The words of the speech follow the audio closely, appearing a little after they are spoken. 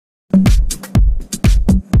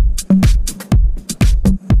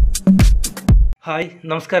Hi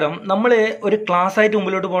നമസ്കാരം. നമ്മൾ ഒരു ക്ലാസ് ആയിട്ട്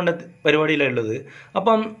മുമ്പിലോട്ട് പോകേണ്ട പരിപാടിയിലുള്ളത്.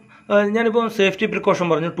 അപ്പം ഞാനിപ്പോൾ സേഫ്റ്റി പ്രിക്കോഷൻ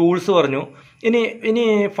പറഞ്ഞു, ടൂൾസ് പറഞ്ഞു. ഇനി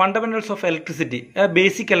fundamentals of electricity,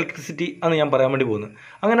 basic electricity ആണ് ഞാൻ പറയാൻ വേണ്ടി പോകുന്നത്.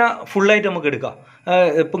 അങ്ങനെ ഫുള്ളായിട്ട് നമുക്ക് എടുക്കാം.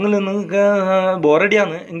 ഇപ്പം നിങ്ങൾക്ക്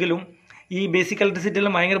ബോറടിയാണ് എങ്കിലും ഈ ബേസിക്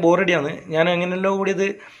ഇലക്ട്രിസിറ്റിയെല്ലാം ഭയങ്കര ബോറടിയാണ്. ഞാൻ എങ്ങനെയല്ലോ കൂടി ഇത്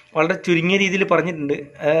വളരെ ചുരുങ്ങിയ രീതിയിൽ പറഞ്ഞിട്ടുണ്ട്.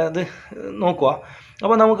 അത് നോക്കുക.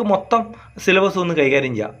 അപ്പോൾ നമുക്ക് മൊത്തം സിലബസ് ഒന്ന്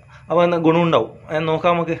കൈകാര്യം ചെയ്യാം. അപ്പോൾ എന്നാൽ ഗുണമുണ്ടാവും.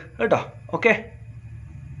 നോക്കാം നമുക്ക് കേട്ടോ. Okay.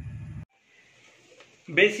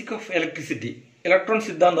 Basic of electricity, electron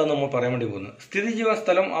സിദ്ധാന്തമാണ് നമ്മൾ പറയാൻ വേണ്ടി പോകുന്നത്. സ്ഥിതിജീവ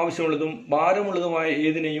സ്ഥലം ആവശ്യമുള്ളതും ഭാരമുള്ളതുമായ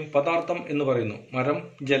ഏതിനെയും പദാർത്ഥം എന്ന് പറയുന്നു. മരം,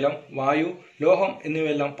 ജലം, വായു, ലോഹം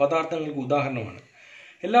എന്നിവയെല്ലാം പദാർത്ഥങ്ങൾക്ക് ഉദാഹരണമാണ്.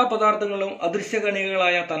 എല്ലാ പദാർത്ഥങ്ങളും അദൃശ്യ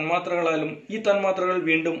കണികകളായ തന്മാത്രകളാലും ഈ തന്മാത്രകൾ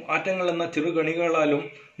വീണ്ടും ആറ്റങ്ങൾ എന്ന ചെറുകണികകളാലും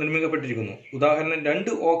നിർമ്മിക്കപ്പെട്ടിരിക്കുന്നു. ഉദാഹരണം,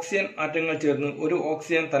 2 ഓക്സിജൻ ആറ്റങ്ങൾ ചേർന്ന് ഒരു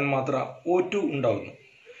ഓക്സിജൻ തന്മാത്ര O2 ഉണ്ടാകുന്നു.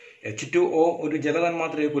 H2O ഒരു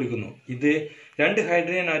ജലതന്മാത്രയെ കുറിക്കുന്നു. ഇത് 2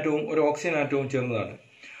 ഹൈഡ്രജൻ ആറ്റവും ഒരു ഓക്സിജൻ ആറ്റവും ചേർന്നതാണ്.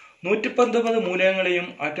 119 മൂലകങ്ങളെയും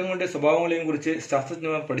ആറ്റങ്ങളുടെ സ്വഭാവങ്ങളെയും കുറിച്ച്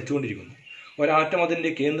ശാസ്ത്രജ്ഞർ പഠിച്ചുകൊണ്ടിരിക്കുന്നു. ഒരാറ്റം അതിൻ്റെ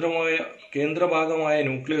കേന്ദ്രഭാഗമായ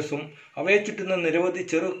ന്യൂക്ലിയസും അവയെ ചുറ്റുന്ന നിരവധി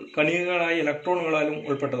ചെറു കണികകളായ ഇലക്ട്രോണുകളാലും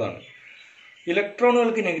ഉൾപ്പെട്ടതാണ്.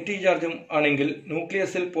 ഇലക്ട്രോണുകൾക്ക് നെഗറ്റീവ് ചാർജും ആണെങ്കിൽ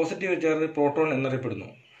ന്യൂക്ലിയസിൽ പോസിറ്റീവ് ചാർജ് പ്രോട്ടോൺ എന്നറിയപ്പെടുന്നു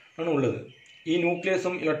ആണ് ഉള്ളത്. ഈ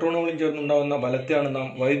ന്യൂക്ലിയസും ഇലക്ട്രോണുകളും ചേർന്നുണ്ടാകുന്ന ബലത്തെയാണ് നാം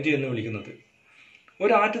വൈദ്യുതി എന്ന് വിളിക്കുന്നത്.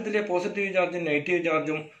 ഒരു ആറ്റത്തിലെ പോസിറ്റീവ് ചാർജും നെഗറ്റീവ്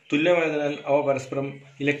ചാർജും തുല്യമായതിനാൽ അവ പരസ്പരം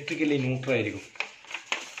ഇലക്ട്രിക്കലി ന്യൂട്രൽ ആയിരിക്കും.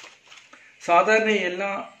 സാധാരണ എല്ലാ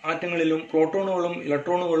ആറ്റങ്ങളിലും പ്രോട്ടോണുകളും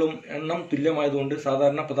ഇലക്ട്രോണുകളും എണ്ണം തുല്യമായതുകൊണ്ട്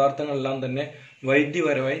സാധാരണ പദാർത്ഥങ്ങളെല്ലാം തന്നെ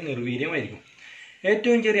വൈദ്യുതിപരമായി നിർവീര്യമായിരിക്കും.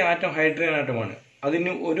 ഏറ്റവും ചെറിയ ആറ്റം ഹൈഡ്രജൻ ആറ്റമാണ്.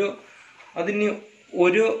 അതിന്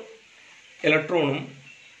ഒരു ഇലക്ട്രോണും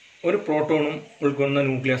ഒരു പ്രോട്ടോണും ഉൾക്കൊള്ളുന്ന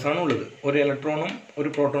ന്യൂക്ലിയസ് ആണ് ഉള്ളത്. ഒരു ഇലക്ട്രോണും ഒരു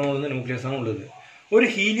പ്രോട്ടോണും ഉൾക്കൊള്ളുന്ന ന്യൂക്ലിയസ് ആണ് ഉള്ളത്. ഒരു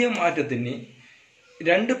ഹീലിയം ആറ്റത്തിന്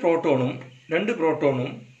 2 പ്രോട്ടോണും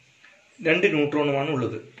 2 ന്യൂട്രോണുമാണ്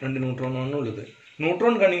ഉള്ളത്.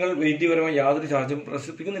 ന്യൂട്രോൺ കണികൾ വൈദ്യുതിപരമായി യാതൊരു ചാർജും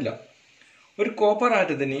പ്രസരിപ്പിക്കുന്നില്ല. ഒരു കോപ്പർ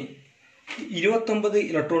ആറ്റത്തിന് 29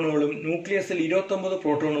 ഇലക്ട്രോണുകളും ന്യൂക്ലിയസിൽ 29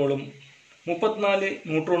 പ്രോട്ടോണുകളും 34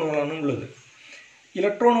 ന്യൂട്രോണുകളാണ് ഉള്ളത്.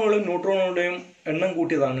 ഇലക്ട്രോണുകളും ന്യൂട്രോണുകളുടെയും എണ്ണം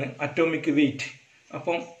കൂട്ടിയതാണ് അറ്റോമിക് വെയിറ്റ്.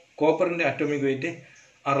 അപ്പം കോപ്പറിൻ്റെ അറ്റോമിക് വെയിറ്റ്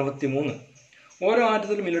 63. ഓരോ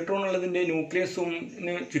ആറ്റത്തിലും ഇലക്ട്രോൺ ഉള്ളതിൻ്റെ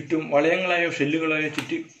ന്യൂക്ലിയസിന് ചുറ്റും വളയങ്ങളായോ ഷെല്ലുകളായോ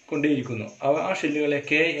ചുറ്റിക്കൊണ്ടേയിരിക്കുന്നു. ആ ഷെല്ലുകളെ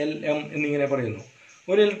KLM എന്നിങ്ങനെ പറയുന്നു.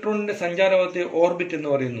 ഒരു ഇലക്ട്രോണിൻ്റെ സഞ്ചാരപഥത്തെ ഓർബിറ്റ് എന്ന്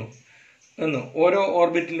പറയുന്നു. ഓരോ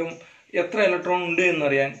ഓർബിറ്റിലും എത്ര ഇലക്ട്രോൺ ഉണ്ട്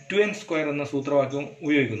എന്നറിയാൻ 2n² എന്ന സൂത്രവാക്യം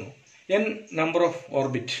ഉപയോഗിക്കുന്നു. n number of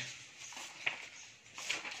orbit.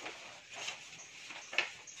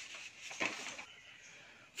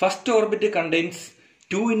 First orbit contains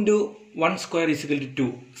 2 × 1² = 2.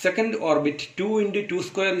 Second orbit 2 ×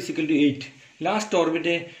 2² = 8. Last orbit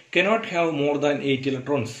cannot have more than 8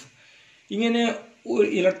 electrons. ഇങ്ങനെ ഒരു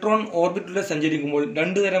ഇലക്ട്രോൺ ഓർബിറ്റിലൂടെ സഞ്ചരിക്കുമ്പോൾ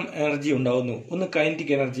 2 തരം എനർജി ഉണ്ടാകുന്നു. ഒന്ന്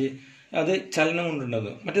കൈനറ്റിക് എനർജി, അത് ചലനം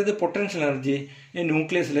കൊണ്ടുണ്ടാകുന്നത്. മറ്റേത് പൊട്ടൻഷ്യൽ എനർജി,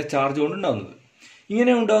 ന്യൂക്ലിയസിലെ ചാർജ് കൊണ്ടുണ്ടാകുന്നത്.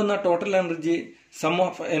 ഇങ്ങനെ ഉണ്ടാകുന്ന total energy some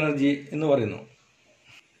of energy എന്ന് പറയുന്നു.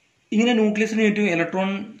 ഇങ്ങനെ ന്യൂക്ലിയസിന് ചുറ്റും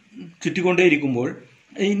ഇലക്ട്രോൺ ചുറ്റിക്കൊണ്ടേയിരിക്കുമ്പോൾ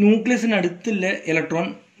ഈ ന്യൂക്ലിയസിന് അടുത്തുള്ള ഇലക്ട്രോൺ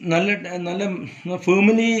നല്ല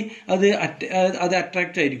ഫേമിലി അത്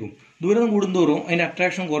അട്രാക്റ്റ് ആയിരിക്കും. ദൂരം കൂടുന്തോറും അതിൻ്റെ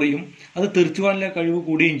അട്രാക്ഷൻ കുറയും, അത് തെറിച്ചുപോകാനുള്ള കഴിവ്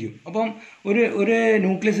കൂടുകയും ചെയ്യും. അപ്പം ഒരു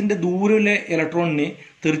ന്യൂക്ലിയസിൻ്റെ ദൂരമുള്ള ഇലക്ട്രോണിന്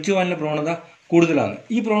തെറിച്ചുപോകാനുള്ള പ്രവണത കൂടുതലാണ്.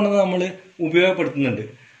 ഈ പ്രവണത നമ്മൾ ഉപയോഗപ്പെടുത്തുന്നുണ്ട്.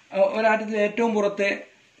 ഒരാറ്റത്തിൽ ഏറ്റവും പുറത്തെ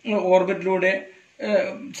ഓർബിറ്റിലൂടെ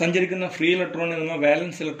സഞ്ചരിക്കുന്ന ഫ്രീ ഇലക്ട്രോൺ എന്ന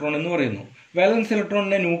വാലൻസ് ഇലക്ട്രോൺ എന്ന് പറയുന്നു. വാലൻസ്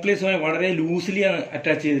ഇലക്ട്രോണിനെ ന്യൂക്ലിയസുമായി വളരെ ലൂസിലിയാണ്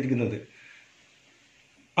അറ്റാച്ച് ചെയ്തിരിക്കുന്നത്.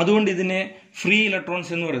 അതുകൊണ്ട് ഇതിനെ ഫ്രീ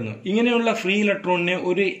ഇലക്ട്രോൺസ് എന്ന് പറയുന്നു. ഇങ്ങനെയുള്ള ഫ്രീ ഇലക്ട്രോണിന്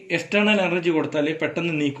ഒരു എക്സ്റ്റേണൽ എനർജി കൊടുത്താൽ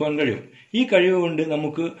പെട്ടെന്ന് നീക്കുവാൻ കഴിയും. ഈ കഴിവ് കൊണ്ട്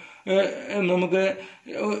നമുക്ക്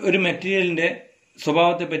ഒരു മെറ്റീരിയലിൻ്റെ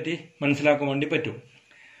സ്വഭാവത്തെ പറ്റി മനസ്സിലാക്കാൻ വേണ്ടി പറ്റും.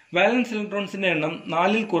 വാലൻസ് ഇലക്ട്രോൺസിൻ്റെ എണ്ണം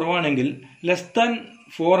 4ൽ കുറവാണെങ്കിൽ,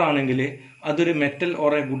 <4 ആണെങ്കിൽ അതൊരു metal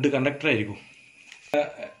or A good conductor ആയിരിക്കും.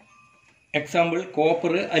 Example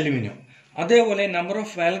copper, aluminium. അതേപോലെ number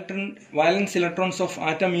of വാലൻസ് electrons of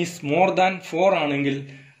atom is more than 4 ആണെങ്കിൽ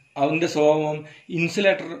അതിൻ്റെ സ്വഭാവം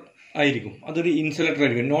ഇൻസുലേറ്റർ ആയിരിക്കും. അതൊരു ഇൻസുലേറ്റർ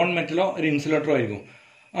ആയിരിക്കും. നോൺ മെറ്റലോ ഒരു ഇൻസുലേറ്ററോ ആയിരിക്കും.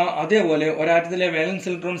 അതേപോലെ ഒരാറ്റത്തിലെ വാലൻസ്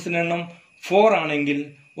ഇലക്ട്രോൺസിൻ്റെ എണ്ണം 4 ആണെങ്കിൽ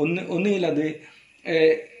ഒന്നുകിൽ അത്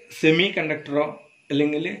സെമി കണ്ടക്ടറോ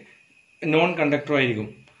അല്ലെങ്കിൽ നോൺ കണ്ടക്ടറോ ആയിരിക്കും.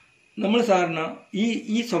 നമ്മൾ സാധാരണ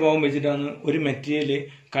ഈ സ്വഭാവം വെച്ചിട്ടാണ് ഒരു മെറ്റീരിയൽ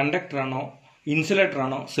കണ്ടക്ടറാണോ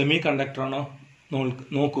ഇൻസുലേറ്ററാണോ സെമി കണ്ടക്ടറാണോ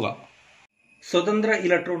നോക്കുക. സ്വതന്ത്ര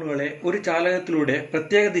ഇലക്ട്രോണുകളെ ഒരു ചാലകത്തിലൂടെ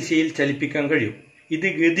പ്രത്യേക ദിശയിൽ ചലിപ്പിക്കാൻ കഴിയും. ഇത്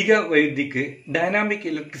ഗതിക വൈദ്യുതിക്ക് ഡൈനാമിക്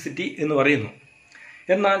ഇലക്ട്രിസിറ്റി എന്ന് പറയുന്നു.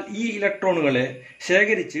 എന്നാൽ ഈ ഇലക്ട്രോണുകളെ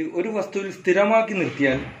ശേഖരിച്ച് ഒരു വസ്തുവിൽ സ്ഥിരമാക്കി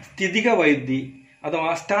നിർത്തിയാൽ സ്ഥിതിക വൈദ്യുതി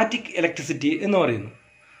അഥവാ സ്റ്റാറ്റിക് ഇലക്ട്രിസിറ്റി എന്ന് പറയുന്നു.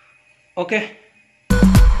 ഓക്കെ.